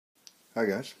Hi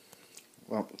guys.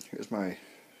 Well, here's my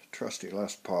trusty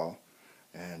Les Paul,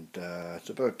 and it's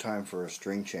about time for a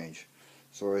string change.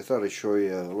 So I thought I'd show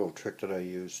you a little trick that I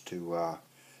use to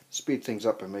speed things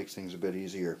up and make things a bit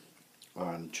easier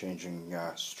on changing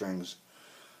strings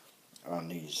on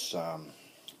these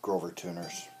Grover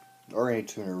tuners, or any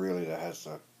tuner really that has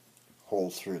a hole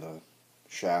through the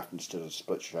shaft instead of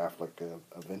split shaft like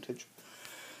a vintage.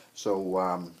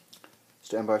 So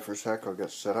stand by for a sec, I'll get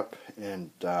set up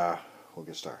and we'll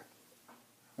get started.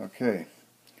 Okay,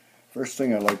 first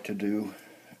thing I like to do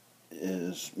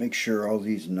is make sure all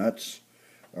these nuts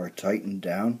are tightened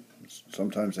down.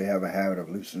 Sometimes they have a habit of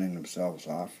loosening themselves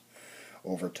off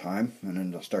over time, and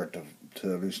then they'll start to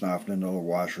loosen off, and then the little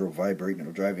washer will vibrate and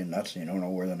it'll drive you nuts and you don't know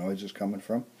where the noise is coming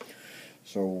from.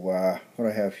 So what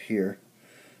I have here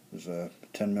is a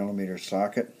 10mm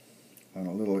socket on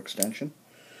a little extension,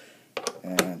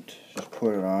 and just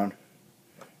put it on,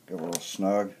 get a little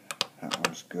snug. That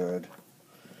one's good.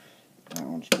 That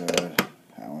one's good.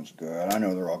 That one's good. I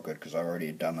know they're all good because I've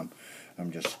already done them.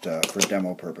 I'm just, for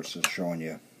demo purposes, showing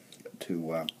you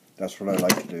to, that's what I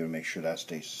like to do to make sure that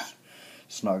stays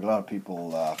snug. A lot of people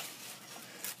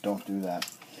don't do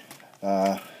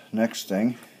that. Next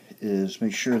thing is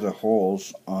make sure the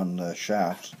holes on the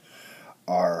shafts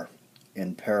are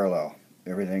in parallel.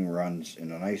 Everything runs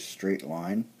in a nice straight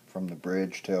line from the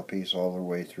bridge tailpiece all the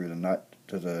way through the nut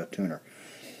to the tuner.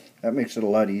 That makes it a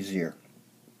lot easier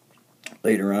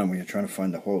later on when you're trying to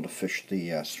find the hole to fish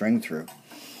the string through.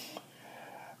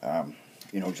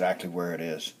 You know exactly where it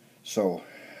is. So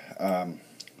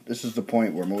this is the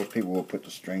point where most people will put the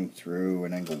string through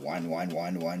and then go wind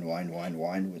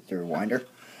with their winder.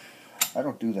 I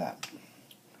don't do that.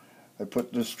 I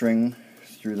put the string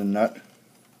through the nut,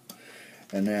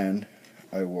 and then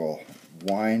I will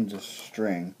wind the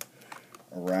string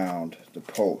around the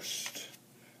post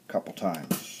a couple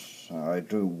times. I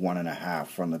do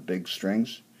 1.5 on the big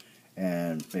strings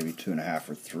and maybe 2.5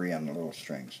 or 3 on the little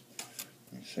strings.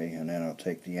 You see, and then I'll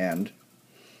take the end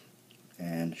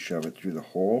and shove it through the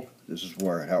hole. This is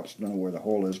where it helps to know where the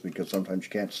hole is, because sometimes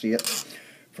you can't see it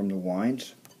from the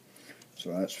winds.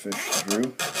 So that's fished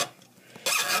through,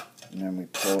 and then we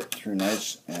pull it through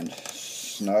nice and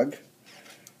snug,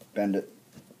 bend it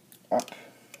up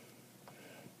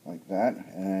like that,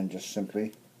 and just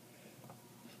simply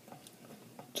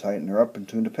tighten her up and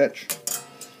tune to pitch.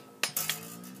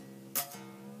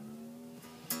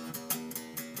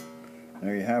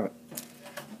 There you have it.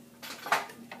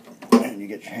 And you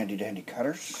get your handy dandy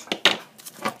cutters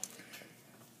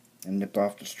and nip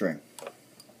off the string.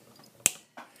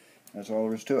 That's all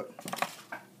there is to it.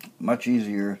 Much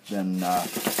easier than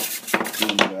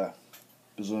doing the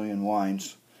bazillion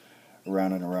winds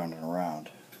around and around and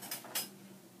around.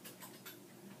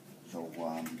 So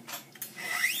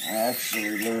I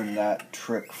actually learned that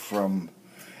trick from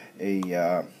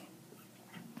a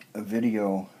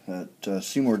video that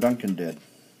Seymour Duncan did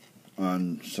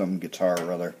on some guitar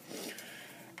or other,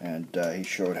 and he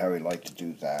showed how he liked to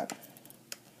do that,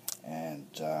 and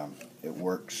it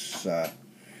works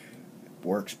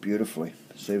beautifully.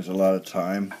 It saves a lot of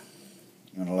time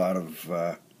and a lot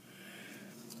of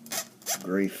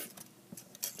grief,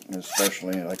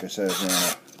 especially, like I said, if you're in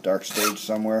a dark stage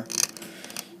somewhere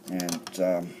and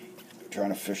trying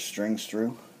to fish strings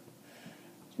through.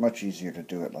 It's much easier to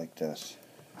do it like this,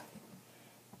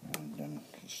 and then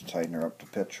just tighten her up to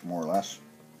pitch, more or less.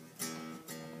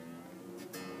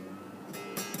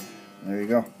 There you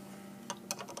go.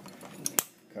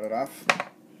 Cut it off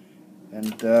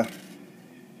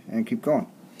and keep going.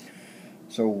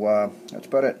 So that's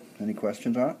about it. Any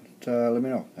questions on it? Let me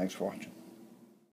know. Thanks for watching.